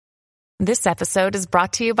This episode is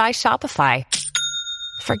brought to you by Shopify.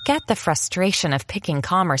 Forget the frustration of picking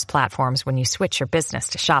commerce platforms when you switch your business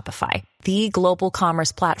to Shopify, the global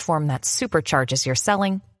commerce platform that supercharges your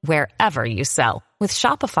selling wherever you sell. With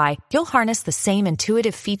Shopify, you'll harness the same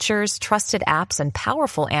intuitive features, trusted apps, and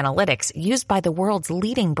powerful analytics used by the world's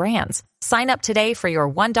leading brands. Sign up today for your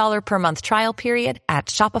 $1 per month trial period at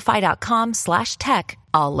shopify.com/tech,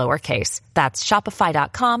 all lowercase. That's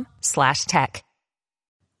shopify.com/tech.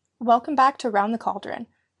 Welcome back to Round the Cauldron.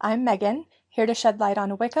 I'm Megan, here to shed light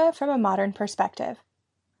on Wicca from a modern perspective.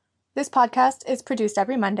 This podcast is produced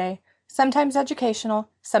every Monday, sometimes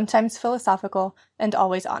educational, sometimes philosophical, and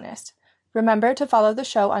always honest. Remember to follow the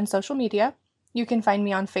show on social media. You can find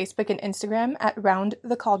me on Facebook and Instagram at Round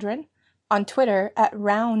the Cauldron, on Twitter at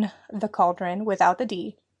Round the Cauldron without the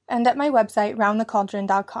D, and at my website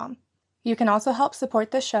roundthecauldron.com. You can also help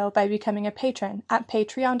support this show by becoming a patron at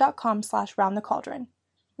patreon.com/roundthecauldron.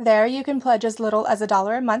 There, you can pledge as little as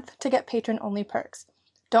 $1 a month to get patron-only perks.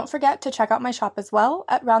 Don't forget to check out my shop as well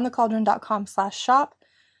at roundthecauldron.com/shop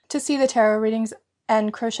to see the tarot readings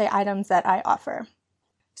and crochet items that I offer.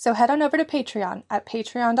 So head on over to Patreon at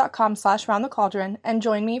patreon.com/roundthecauldron and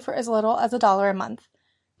join me for as little as $1 a month.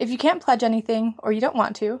 If you can't pledge anything or you don't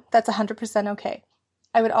want to, that's 100% okay.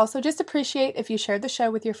 I would also just appreciate if you shared the show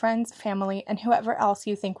with your friends, family, and whoever else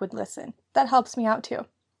you think would listen. That helps me out too.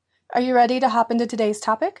 Are you ready to hop into today's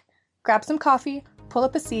topic? Grab some coffee, pull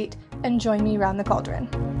up a seat, and join me around the cauldron.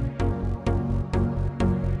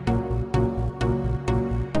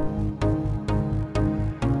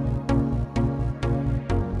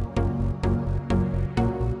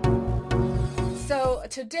 So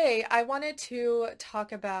today I wanted to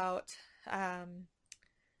talk about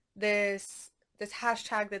this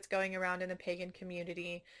hashtag that's going around in the pagan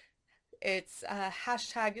community. It's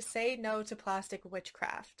hashtag Say No to Plastic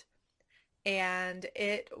Witchcraft. And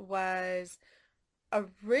it was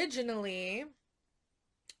originally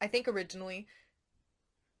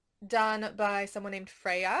done by someone named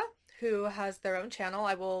Freya, who has their own channel.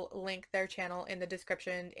 I will link their channel in the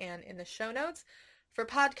description and in the show notes. For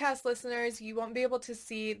podcast listeners, you won't be able to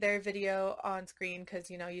see their video on screen because,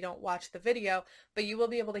 you don't watch the video, but you will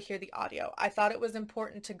be able to hear the audio. I thought it was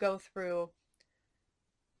important to go through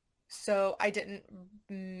so I didn't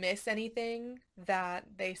miss anything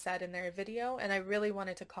that they said in their video, and I really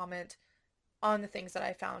wanted to comment on the things that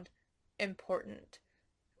I found important.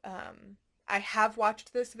 I have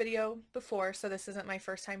watched this video before, so this isn't my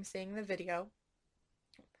first time seeing the video,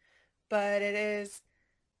 but it is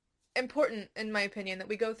important, in my opinion, that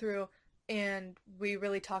we go through and we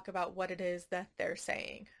really talk about what it is that they're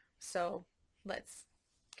saying. So let's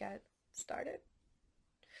get started.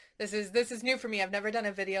 This is new for me. I've never done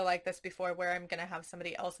a video like this before where I'm going to have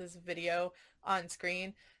somebody else's video on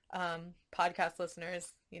screen. Podcast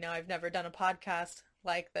listeners, I've never done a podcast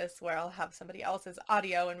like this where I'll have somebody else's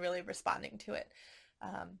audio and really responding to it.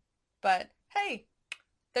 But hey,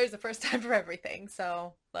 there's a first time for everything.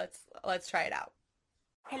 So let's try it out.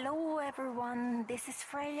 Hello everyone, this is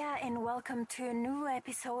Freya and welcome to a new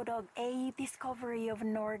episode of A Discovery of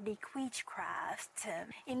Nordic Witchcraft.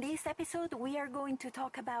 In this episode we are going to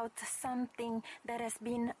talk about something that has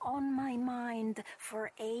been on my mind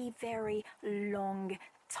for a very long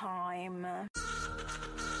time.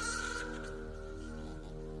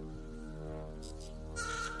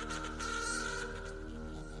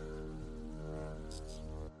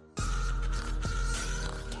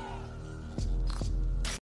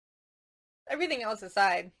 Everything else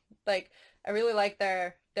aside, I really like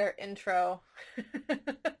their intro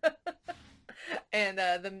and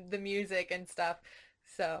the music and stuff.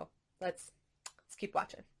 So let's keep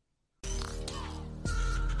watching.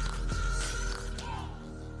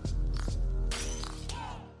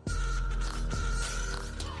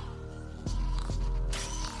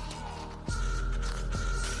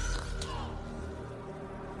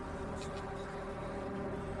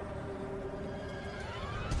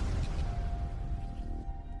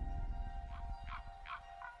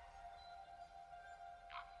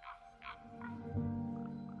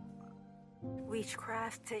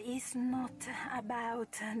 Witchcraft is not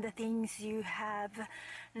about the things you have.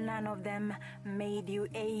 None of them made you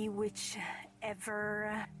a witch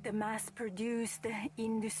ever. The mass-produced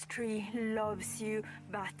industry loves you,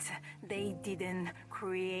 but they didn't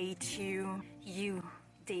create you. You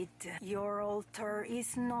did. Your altar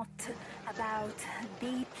is not about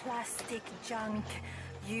the plastic junk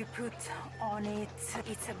you put on it.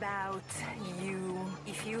 It's about you.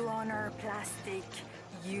 If you honor plastic,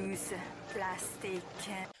 use plastic.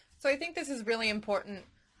 So I think this is really important,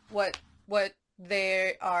 what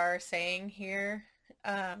they are saying here.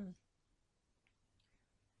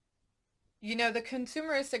 You know, the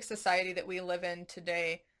consumeristic society that we live in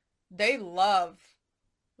today, they love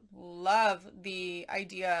the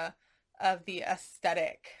idea of the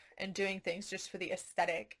aesthetic and doing things just for the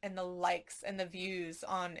aesthetic and the likes and the views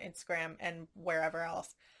on Instagram and wherever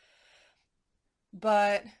else.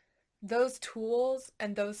 But those tools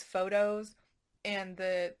and those photos and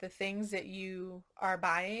the things that you are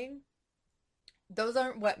buying, those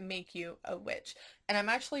aren't what make you a witch. And I'm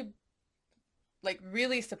actually like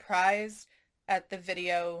really surprised at the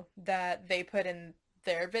video that they put in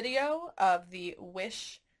their video of the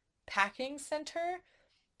Wish packing center.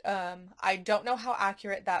 I don't know how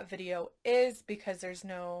accurate that video is because there's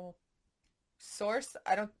no source.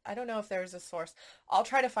 I don't know if there's a source. I'll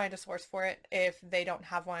try to find a source for it if they don't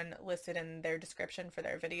have one listed in their description for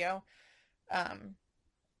their video. Um,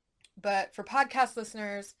 but for podcast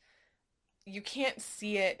listeners, you can't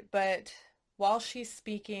see it, but while she's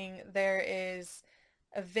speaking, there is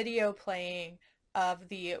a video playing of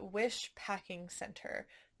the Wish Packing Center.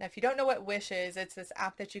 Now, if you don't know what Wish is, it's this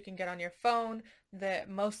app that you can get on your phone that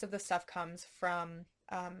most of the stuff comes from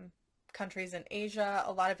countries in Asia.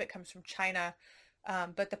 A lot of it comes from China.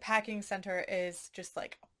 But the packing center is just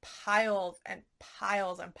like piles and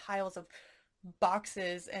piles and piles of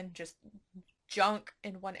boxes and just junk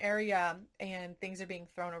in one area, and things are being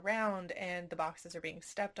thrown around and the boxes are being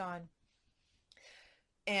stepped on.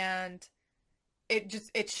 And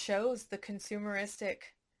it shows the consumeristic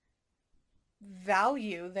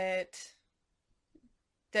value that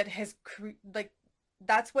has like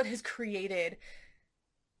that's what has created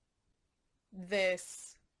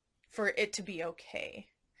this for it to be okay.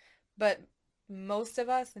 But most of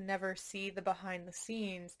us never see the behind the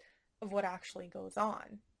scenes of what actually goes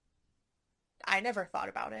on. I never thought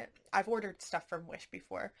about it. I've ordered stuff from Wish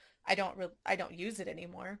before. I don't use it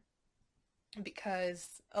anymore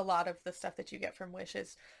because a lot of the stuff that you get from Wish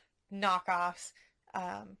is knockoffs,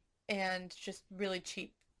 and just really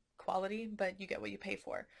cheap quality, but you get what you pay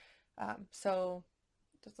for. So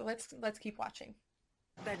let's keep watching.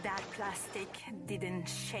 But that plastic didn't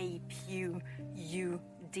shape you, you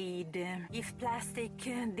did. If plastic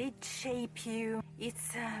did shape you,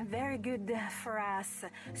 it's very good for us,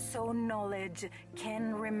 so knowledge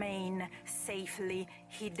can remain safely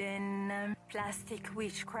hidden. Plastic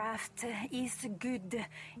witchcraft is good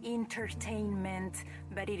entertainment,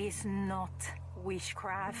 but it is not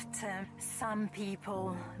witchcraft. Some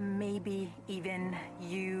people, maybe even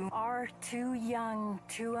you, are too young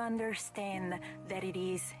to understand that it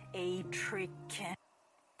is a trick.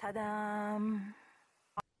 Ta-da!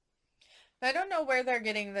 I don't know where they're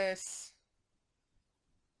getting this.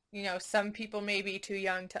 You know, some people may be too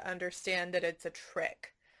young to understand that it's a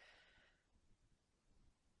trick.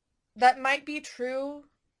 That might be true,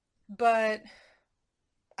 but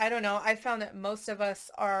I don't know. I found that most of us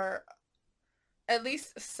are at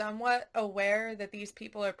least somewhat aware that these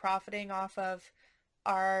people are profiting off of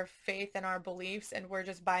our faith and our beliefs, and we're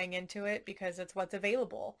just buying into it because it's what's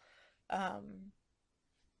available. Um,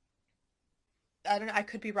 I don't know. I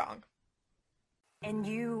could be wrong. And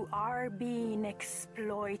you are being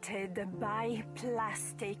exploited by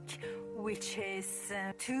plastic witches,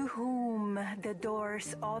 to whom the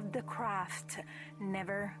doors of the craft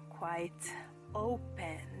never quite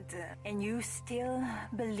opened. And you still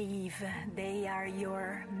believe they are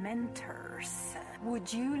your mentors.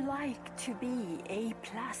 Would you like to be a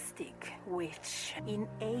plastic witch in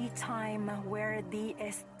a time where the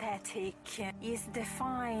aesthetic is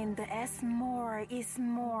defined as more is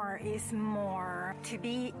more is more? To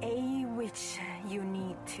be a witch, you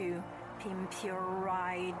need to pimp your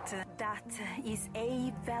ride. That is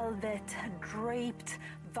a velvet draped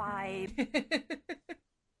vibe.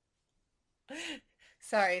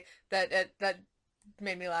 Sorry, that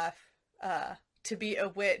made me laugh. To be a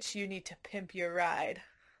witch, you need to pimp your ride.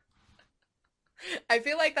 I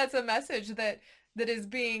feel like that's a message that is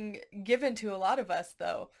being given to a lot of us,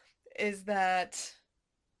 though, is that,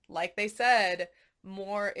 like they said,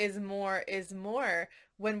 more is more is more.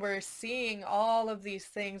 When we're seeing all of these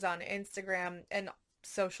things on Instagram and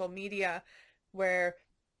social media where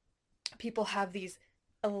people have these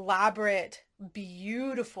elaborate,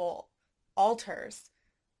 beautiful altars,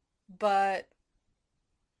 but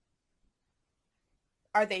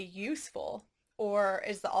are they useful? Or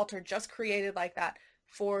is the altar just created like that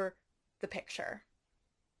for the picture?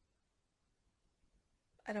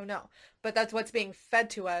 I don't know. But that's what's being fed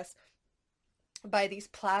to us by these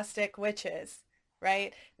plastic witches,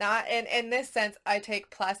 right? Now, in this sense, I take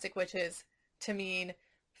plastic witches to mean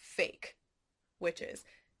fake witches.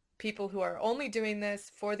 people who are only doing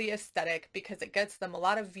this for the aesthetic because it gets them a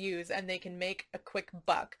lot of views and they can make a quick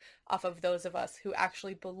buck off of those of us who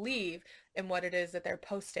actually believe in what it is that they're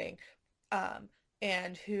posting,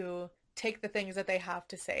 and who take the things that they have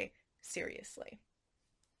to say seriously.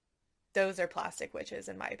 Those are plastic witches,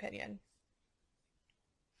 in my opinion.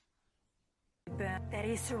 That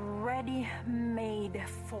is ready-made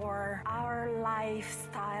for our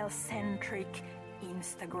lifestyle-centric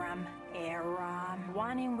Instagram era.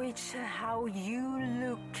 One in which how you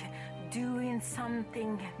look doing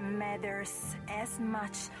something matters as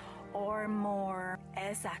much or more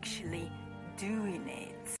as actually doing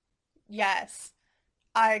it. Yes,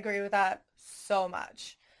 I agree with that so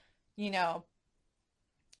much. You know,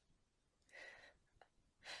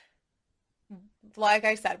 like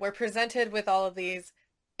I said, we're presented with all of these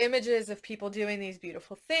images of people doing these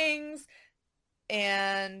beautiful things,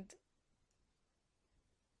 and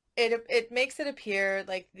it makes it appear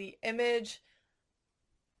like the image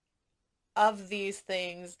of these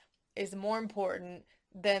things is more important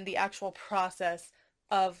than the actual process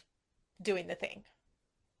of doing the thing.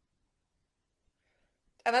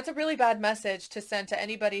 And that's a really bad message to send to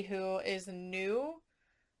anybody who is new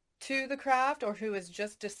to the craft or who is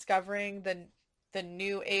just discovering the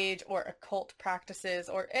new age or occult practices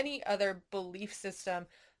or any other belief system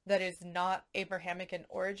that is not Abrahamic in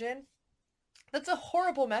origin. That's a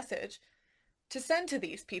horrible message to send to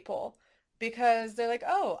these people, because they're like,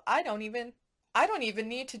 oh, I don't even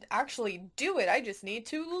need to actually do it. I just need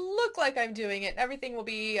to look like I'm doing it and everything will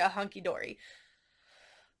be a hunky-dory.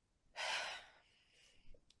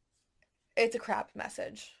 It's a crap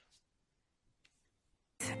message.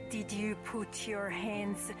 Did you put your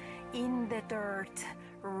hands in the dirt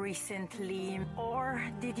recently, or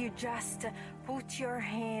did you just put your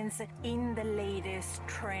hands in the latest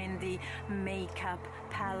trendy makeup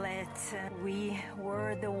palette? We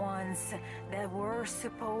were the ones that were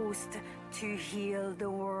supposed to heal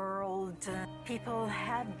the world. People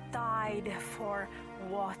have died for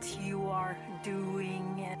what you are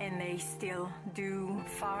doing, and they still do.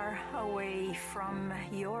 Far away from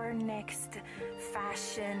your next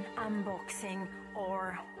fashion unboxing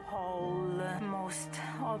or haul. Most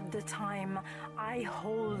of the time I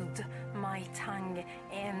hold my tongue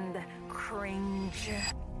and cringe.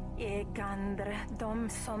 Egandre, de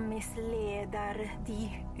som missleder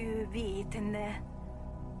de uvitende.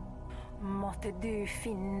 Måtte du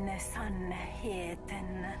finne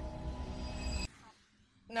sannheten.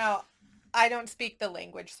 Now, I don't speak the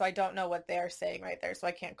language, so I don't know what they are saying right there, so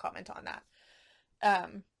I can't comment on that.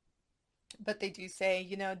 But they do say,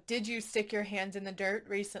 you know, did you stick your hands in the dirt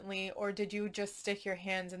recently, or did you just stick your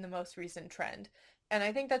hands in the most recent trend? And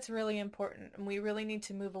I think that's really important, and we really need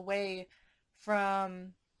to move away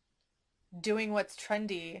from doing what's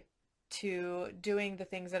trendy to doing the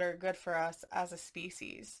things that are good for us as a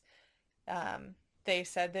species. They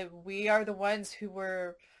said that we are the ones who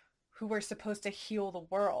were supposed to heal the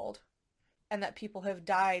world, and that people have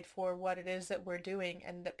died for what it is that we're doing,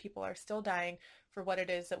 and that people are still dying for what it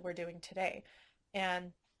is that we're doing today.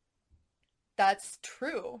 And that's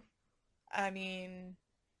true. I mean,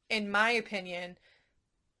 in my opinion,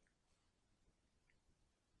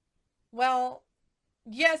 well,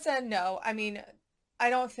 yes and no. I mean, I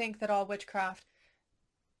don't think that all witchcraft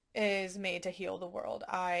is made to heal the world.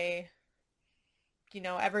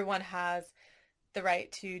 Everyone has the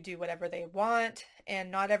right to do whatever they want,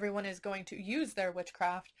 and not everyone is going to use their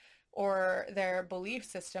witchcraft or their belief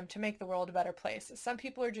system to make the world a better place. Some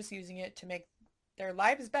people are just using it to make their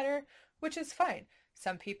lives better, which is fine.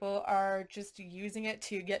 Some people are just using it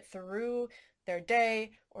to get through their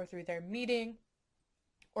day, or through their meeting,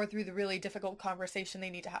 or through the really difficult conversation they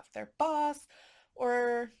need to have with their boss,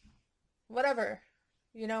 or whatever.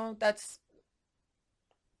 That's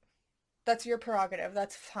your prerogative.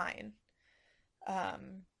 That's fine.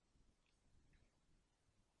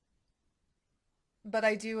 But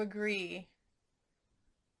I do agree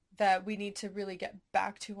that we need to really get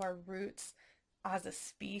back to our roots as a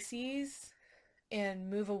species and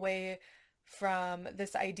move away from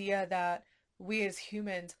this idea that we as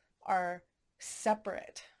humans are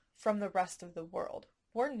separate from the rest of the world.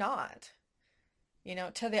 We're not.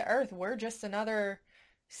 To the earth, we're just another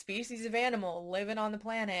species of animal living on the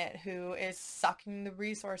planet who is sucking the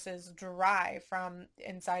resources dry from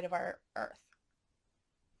inside of our earth.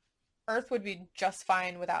 Earth would be just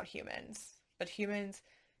fine without humans, but humans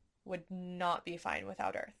would not be fine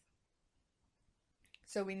without Earth.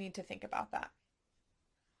 So we need to think about that.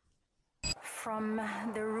 From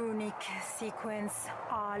the runic sequence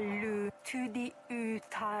Alu to the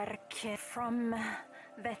Utark, from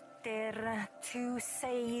vetter to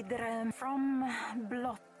seidr, from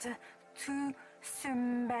blot to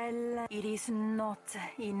symbol. It is not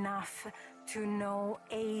enough to know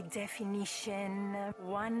a definition.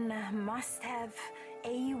 One must have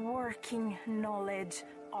a working knowledge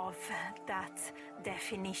of that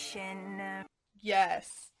definition.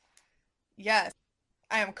 Yes. Yes.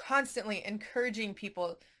 I am constantly encouraging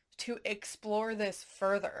people to explore this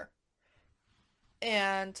further.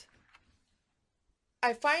 And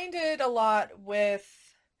I find it a lot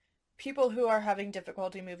with people who are having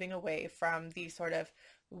difficulty moving away from the sort of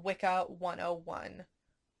Wicca 101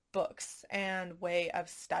 books and way of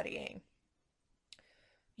studying.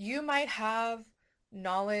 You might have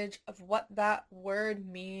knowledge of what that word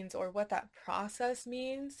means or what that process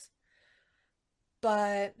means,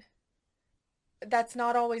 but that's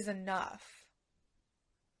not always enough.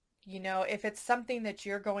 You know, if it's something that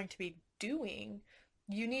you're going to be doing,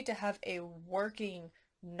 you need to have a working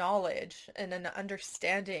knowledge and an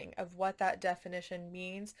understanding of what that definition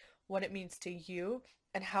means, what it means to you,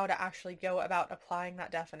 and how to actually go about applying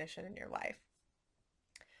that definition in your life.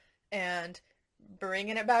 And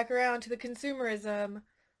bringing it back around to the consumerism,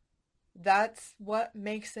 that's what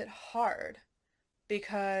makes it hard,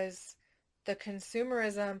 because the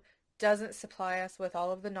consumerism doesn't supply us with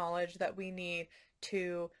all of the knowledge that we need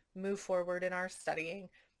to move forward in our studying.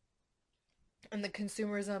 And the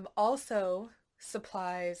consumerism also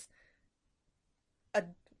supplies a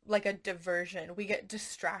diversion. We get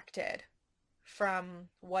distracted from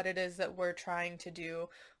what it is that we're trying to do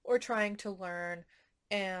or trying to learn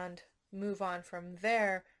and move on from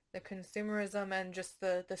there. The consumerism and just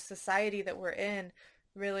the society that we're in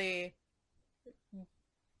really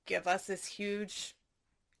give us this huge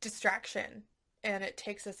distraction, and it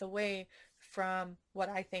takes us away from what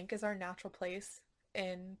I think is our natural place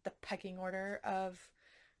in the pecking order of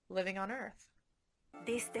living on Earth.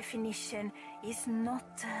 This definition is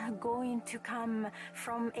not going to come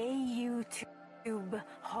from a YouTube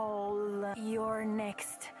haul, your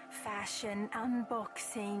next fashion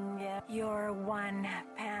unboxing, your £1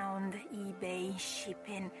 eBay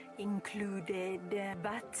shipping included,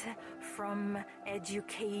 but from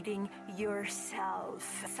educating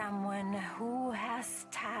yourself. Someone who has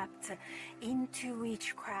tapped into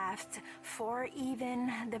witchcraft for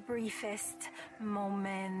even the briefest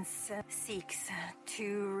moments seeks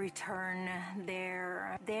to return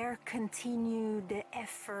there. Their continued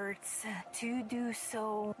efforts to do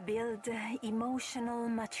so build emotional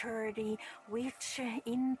maturity, which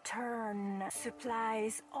in turn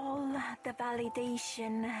supplies all the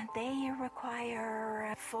validation they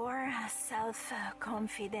require for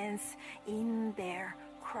self-confidence in their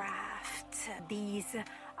craft. These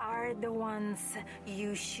are the ones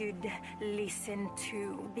you should listen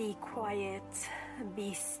to. Be quiet,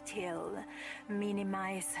 be still,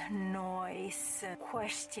 minimize noise,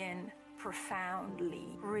 question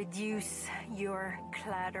profoundly, reduce your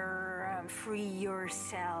clutter, free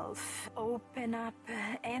yourself, open up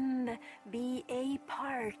and be a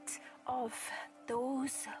part of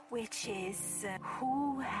those witches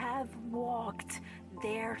who have walked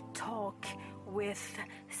their talk with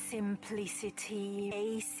simplicity,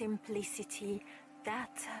 a simplicity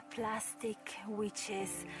that plastic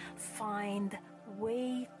witches find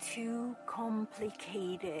way too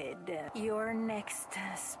complicated. Your next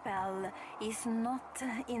spell is not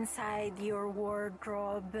inside your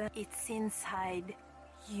wardrobe, it's inside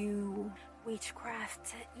you.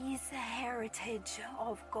 Witchcraft is a heritage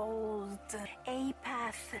of gold, a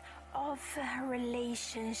path of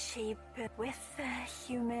relationship with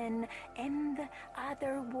human and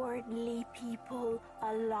otherworldly people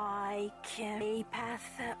alike, a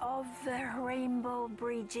path of rainbow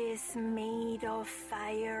bridges made of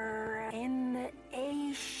fire, and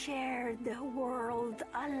a shared world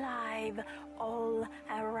alive all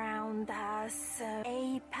around us,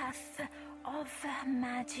 a path of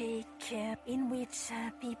magic in which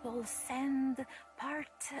people send part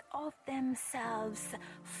of themselves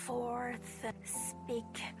forth,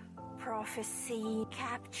 speak prophecy,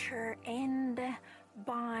 capture and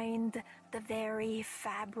bind the very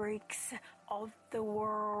fabrics of the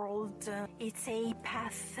world. It's a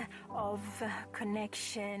path of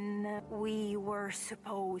connection. We were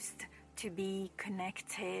supposed to be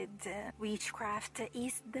connected. Witchcraft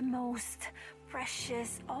is the most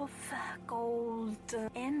precious of gold,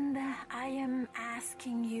 and I am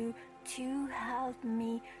asking you to help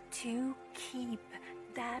me to keep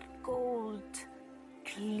that gold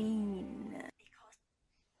clean.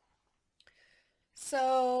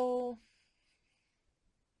 So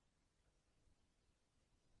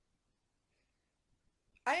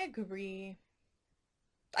I agree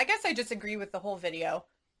I guess I just agree with the whole video.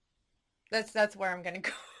 That's where I'm gonna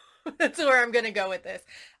go. That's where I'm gonna go with this.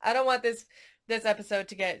 I don't want this episode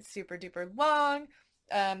to get super duper long.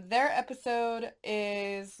 Their episode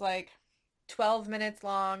is like 12 minutes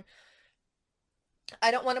long.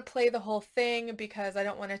 I don't want to play the whole thing because I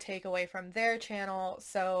don't want to take away from their channel.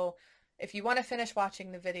 So if you want to finish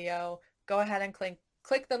watching the video, go ahead and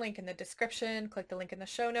click the link in the description, click the link in the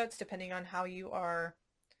show notes, depending on how you are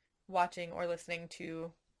watching or listening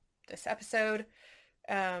to this episode.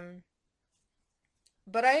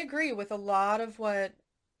 But I agree with a lot of what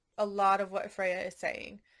Freya is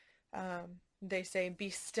saying. They say be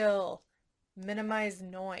still, minimize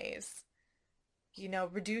noise,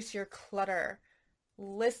 reduce your clutter,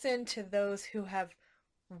 listen to those who have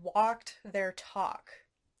walked their talk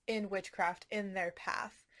in witchcraft in their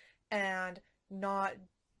path, and not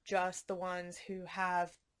just the ones who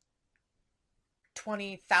have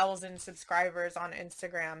 20,000 subscribers on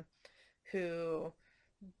Instagram who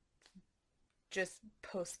just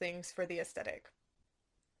post things for the aesthetic.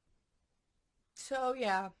 So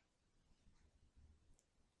yeah,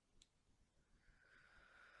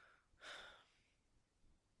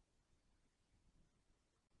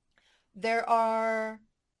 there are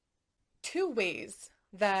two ways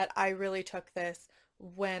that I really took this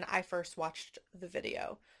when I first watched the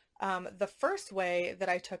video. The first way that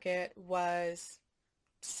I took it was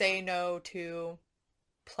say no to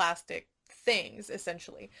plastic things,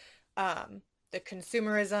 essentially. The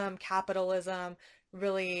consumerism, capitalism,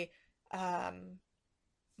 really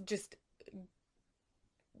just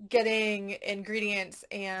getting ingredients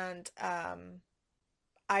and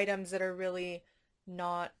items that are really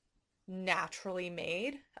not naturally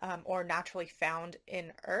made or naturally found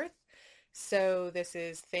in Earth. So this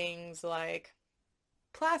is things like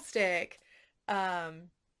plastic and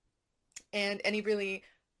any really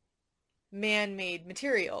man-made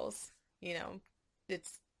materials. You know,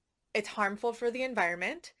 it's harmful for the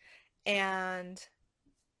environment, and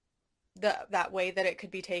that way that it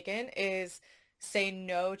could be taken is say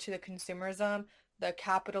no to the consumerism, the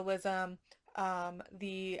capitalism,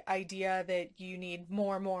 the idea that you need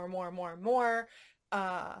more, more, more, more, more,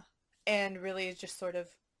 uh, and really just sort of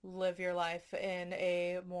live your life in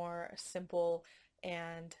a more simple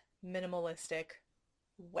and minimalistic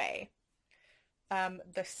way.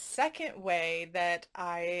 The second way that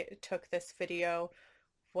I took this video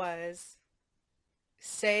was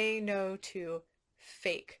say no to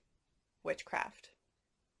fake witchcraft.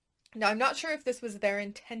 Now, I'm not sure if this was their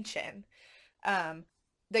intention. Um,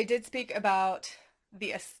 they did speak about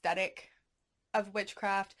the aesthetic of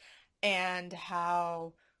witchcraft and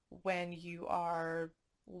how when you are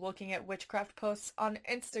looking at witchcraft posts on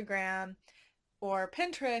Instagram or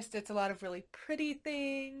Pinterest, it's a lot of really pretty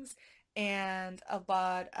things and a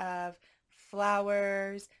lot of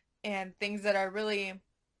flowers and things that are really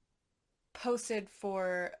posted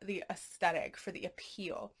for the aesthetic, for the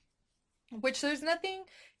appeal, which there's nothing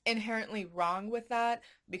inherently wrong with that,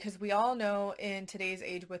 because we all know in today's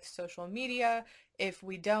age with social media, if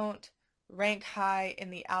we don't rank high in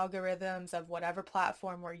the algorithms of whatever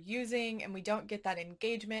platform we're using and we don't get that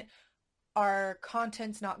engagement, our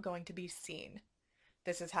content's not going to be seen.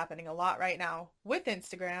 This is happening a lot right now with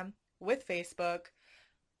Instagram, with Facebook.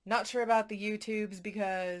 Not sure about the YouTubes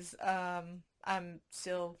because I'm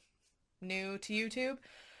still new to YouTube.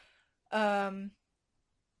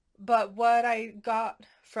 But what I got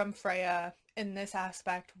from Freya in this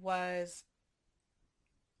aspect was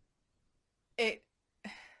it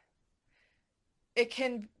it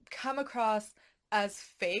can come across as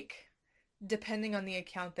fake depending on the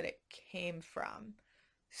account that it came from.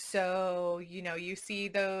 So, you see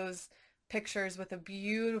those pictures with the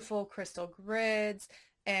beautiful crystal grids,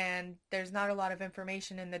 and there's not a lot of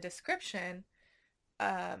information in the description.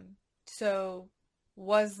 So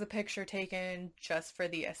was the picture taken just for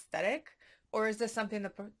the aesthetic, or is this something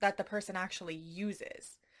that the person actually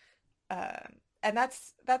uses? And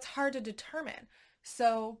that's hard to determine.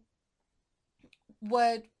 So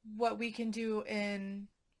what we can do in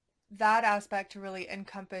that aspect to really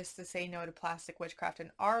encompass the say no to plastic witchcraft in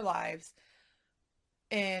our lives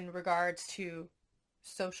in regards to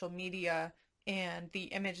social media and the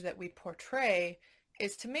image that we portray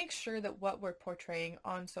is to make sure that what we're portraying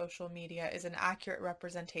on social media is an accurate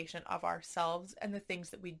representation of ourselves and the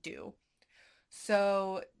things that we do.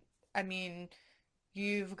 So, I mean,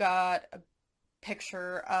 you've got a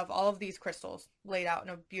picture of all of these crystals laid out in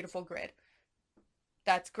a beautiful grid.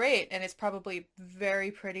 That's great, and it's probably very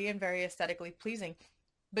pretty and very aesthetically pleasing.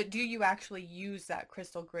 But do you actually use that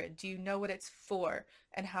crystal grid? Do you know what it's for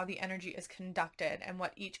and how the energy is conducted and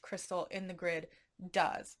what each crystal in the grid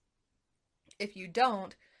does? If you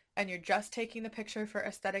don't, and you're just taking the picture for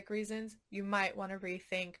aesthetic reasons, you might want to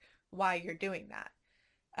rethink why you're doing that.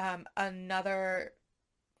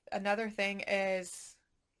 Another thing is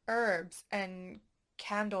herbs and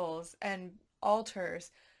candles and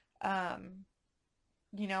altars. Um,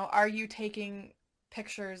 are you taking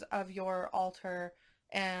pictures of your altar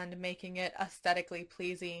and making it aesthetically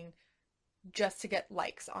pleasing just to get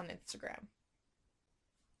likes on Instagram?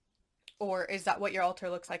 Or is that what your altar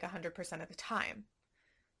looks like 100% of the time?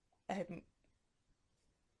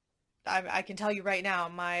 I can tell you right now,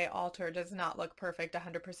 my altar does not look perfect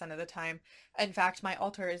 100% of the time. In fact, my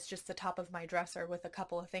altar is just the top of my dresser with a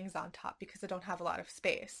couple of things on top because I don't have a lot of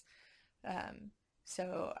space. Um,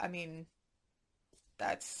 so, I mean,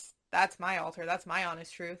 that's my altar. That's my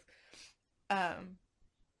honest truth. Um,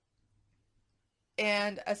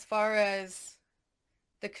 and as far as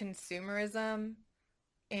the consumerism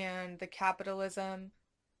and the capitalism,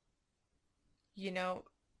 you know,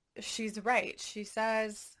 she's right.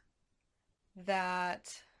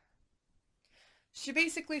 That she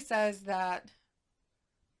basically says that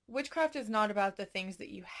witchcraft is not about the things that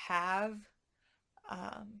you have.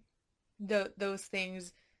 Um, those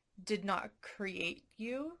things did not create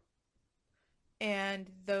you, and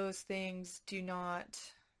those things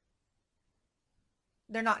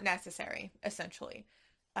they're not necessary, essentially.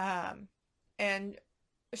 Um, and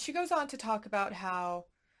she goes on to talk about how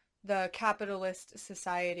the capitalist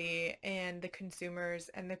society and the consumers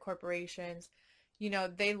and the corporations,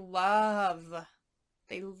 they love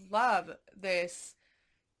this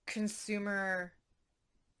consumer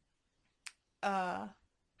uh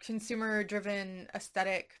consumer driven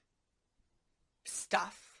aesthetic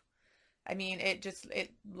stuff. I mean, it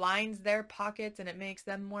lines their pockets and it makes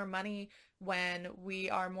them more money when we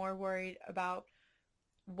are more worried about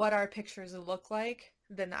what our pictures look like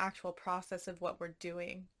than the actual process of what we're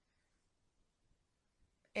doing.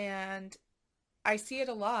 And I see it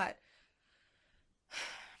a lot.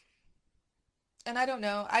 And I don't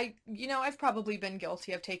know. I've probably been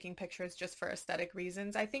guilty of taking pictures just for aesthetic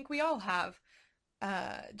reasons. I think we all have.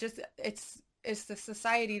 Just it's the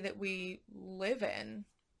society that we live in.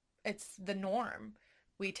 It's the norm.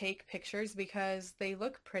 We take pictures because they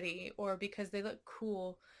look pretty or because they look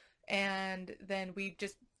cool, and then we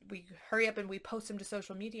hurry up and we post them to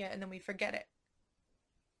social media and then we forget it.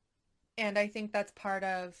 And I think that's part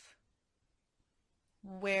of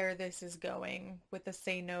where this is going with the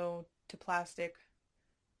say no to plastic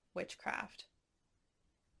witchcraft.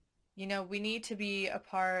 We need to be a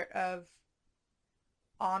part of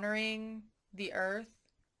honoring the earth,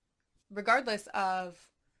 regardless of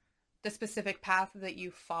the specific path that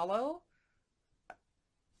you follow.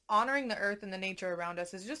 Honoring the earth and the nature around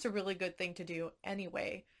us is just a really good thing to do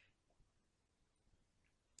anyway.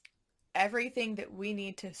 Everything that we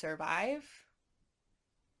need to survive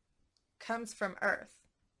comes from earth.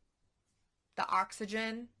 The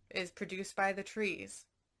oxygen is produced by the trees.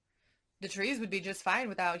 The trees would be just fine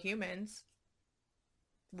without humans.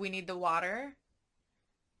 We need the water.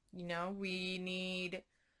 We need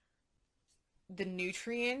the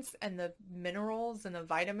nutrients and the minerals and the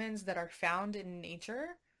vitamins that are found in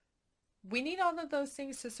nature. We need all of those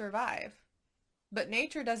things to survive. But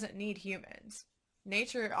nature doesn't need humans.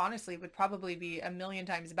 Nature, honestly, would probably be a million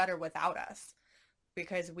times better without us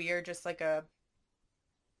because we are just like a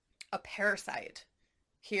parasite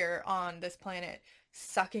here on this planet,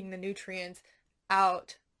 sucking the nutrients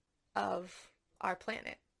out of our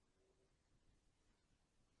planet.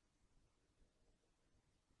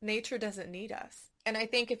 Nature doesn't need us. And I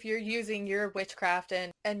think if you're using your witchcraft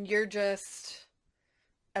and you're just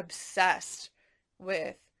obsessed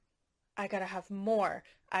with, I gotta have more.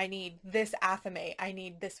 I need this athame. I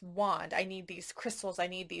need this wand. I need these crystals. I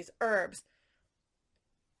need these herbs.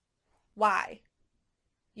 Why?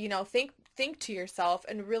 Think to yourself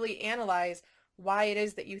and really analyze why it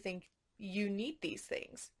is that you think you need these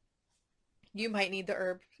things. You might need the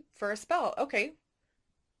herb for a spell. Okay,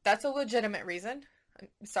 that's a legitimate reason.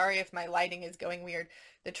 I'm sorry if my lighting is going weird.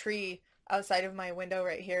 The tree outside of my window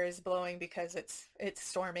right here is blowing because it's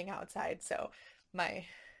storming outside. So my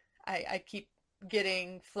I keep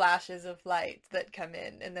getting flashes of light that come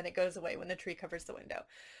in and then it goes away when the tree covers the window.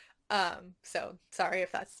 So sorry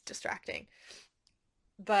if that's distracting.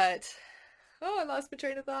 But I lost my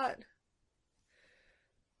train of thought.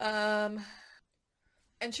 Um,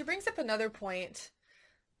 and she brings up another point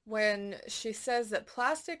when she says that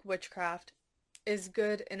plastic witchcraft is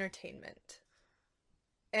good entertainment.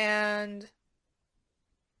 And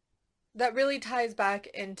that really ties back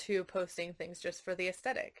into posting things just for the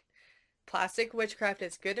aesthetic. Plastic witchcraft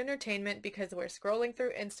is good entertainment because we're scrolling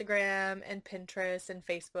through Instagram and Pinterest and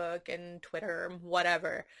Facebook and Twitter,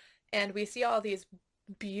 whatever, and we see all these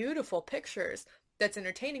beautiful pictures that's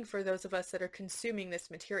entertaining for those of us that are consuming this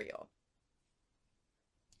material.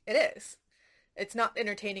 It is. It's not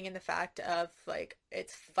entertaining in the fact of like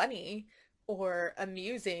it's funny or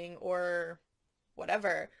amusing or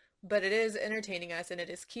whatever, but it is entertaining us and it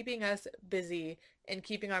is keeping us busy and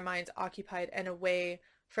keeping our minds occupied and away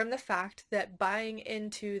from the fact that buying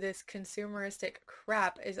into this consumeristic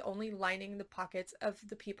crap is only lining the pockets of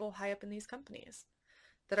the people high up in these companies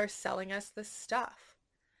that are selling us this stuff.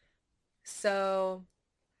 So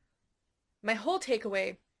my whole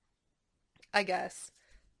takeaway, I guess,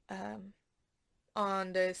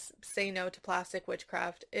 on this say no to plastic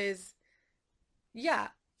witchcraft is, yeah,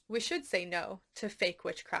 we should say no to fake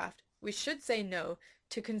witchcraft. We should say no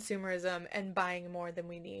to consumerism and buying more than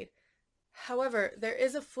we need. However, there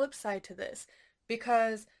is a flip side to this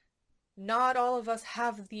because not all of us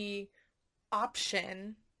have the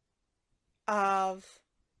option of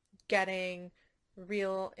getting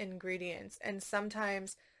real ingredients. And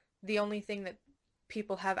sometimes the only thing that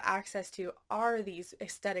people have access to are these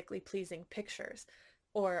aesthetically pleasing pictures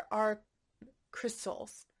or are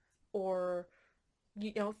crystals or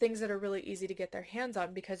things that are really easy to get their hands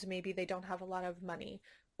on because maybe they don't have a lot of money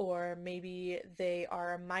or maybe they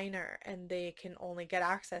are a minor and they can only get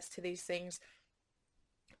access to these things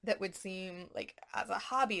that would seem like as a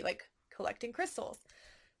hobby, like collecting crystals.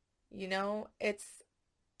 It's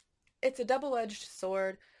a double-edged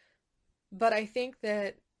sword, but I think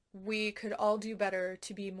that we could all do better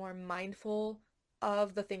to be more mindful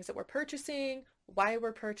of the things that we're purchasing, why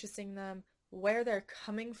we're purchasing them, where they're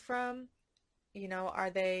coming from. Are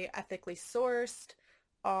they ethically sourced?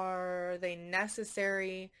 Are they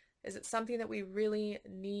necessary? Is it something that we really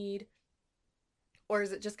need? Or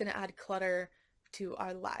is it just going to add clutter to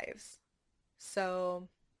our lives? So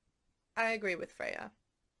I agree with Freya.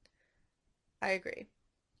 I agree.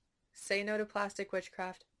 Say no to plastic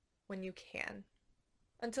witchcraft when you can.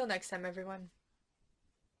 Until next time, everyone.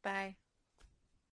 Bye.